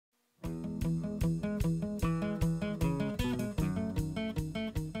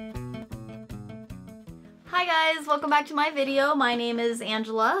Hi guys, welcome back to my video. My name is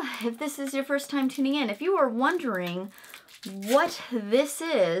Angela. If this is your first time tuning in, if you are wondering what this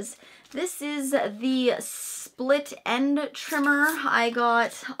is the split end trimmer I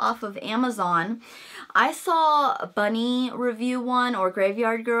got off of Amazon. I saw Bunny review one, or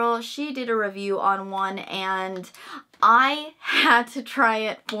Graveyard Girl. She did a review on one and I had to try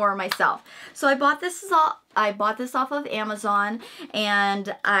it for myself. So I bought this off of Amazon,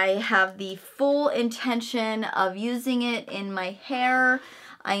 and I have the full intention of using it in my hair.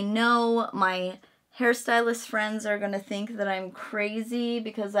 I know my hairstylist friends are gonna think that I'm crazy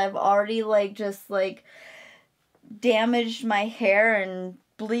because I've already just damaged my hair and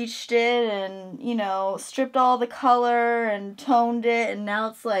bleached it and, you know, stripped all the color and toned it, and now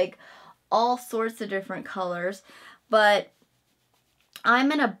it's like all sorts of different colors. But I'm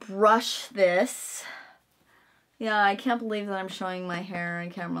gonna brush this. Yeah, I can't believe that I'm showing my hair on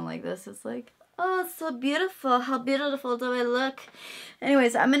camera like this. It's like, oh, it's so beautiful. How beautiful do I look?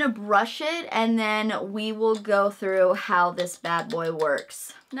 Anyways, I'm gonna brush it and then we will go through how this bad boy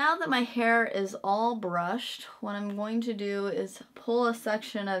works. Now that my hair is all brushed, what I'm going to do is pull a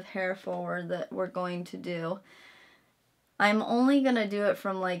section of hair forward that we're going to do. I'm only gonna do it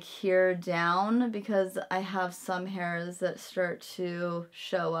from like here down because I have some hairs that start to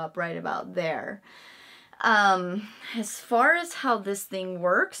show up right about there. As far as how this thing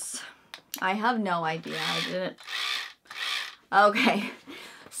works, I have no idea. I didn't. Okay,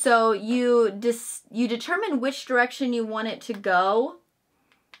 so you determine which direction you want it to go,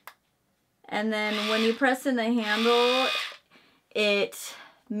 and then when you press in the handle, it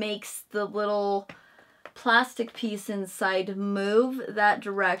makes the little plastic piece inside move that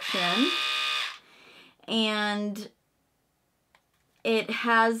direction, and it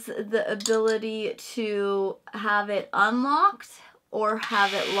has the ability to have it unlocked or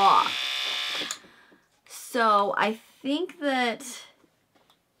have it locked. So I think that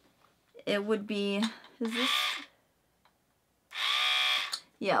it would be, is this?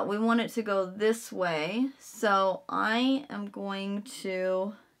 Yeah, we want it to go this way. So I am going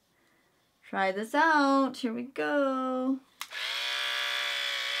to try this out. Here we go.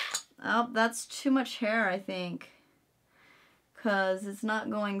 Oh, that's too much hair, I think, because it's not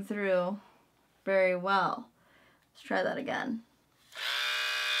going through very well. Let's try that again.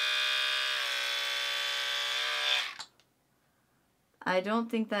 I don't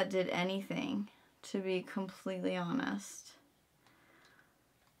think that did anything, to be completely honest.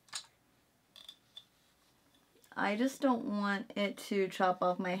 I just don't want it to chop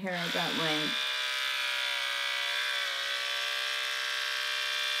off my hair at that length.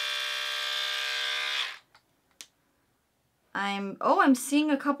 I'm seeing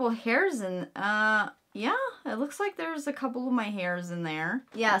a couple hairs in, yeah, it looks like there's a couple of my hairs in there.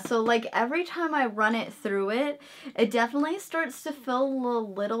 Yeah, so like every time I run it through it, it definitely starts to feel a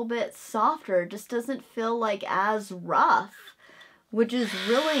little bit softer. It just doesn't feel like as rough, which is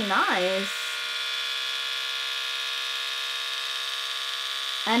really nice.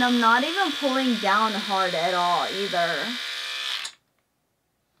 And I'm not even pulling down hard at all either.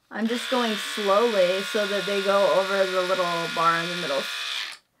 I'm just going slowly so that they go over the little bar in the middle.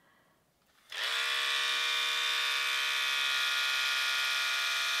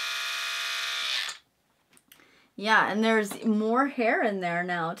 Yeah, and there's more hair in there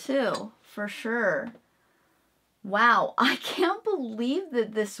now too, for sure. Wow, I can't believe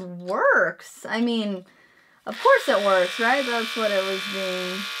that this works. I mean, of course it works, right? That's what it was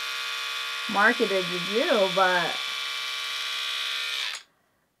being marketed to do, but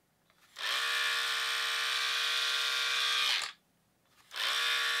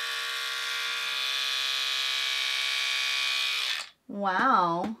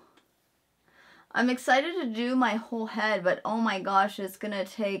wow. I'm excited to do my whole head, but oh my gosh, it's gonna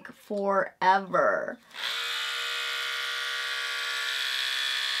take forever.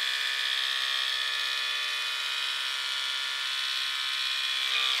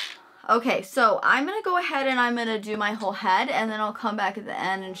 Okay, so I'm gonna go ahead and I'm gonna do my whole head, and then I'll come back at the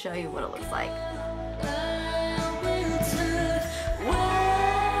end and show you what it looks like.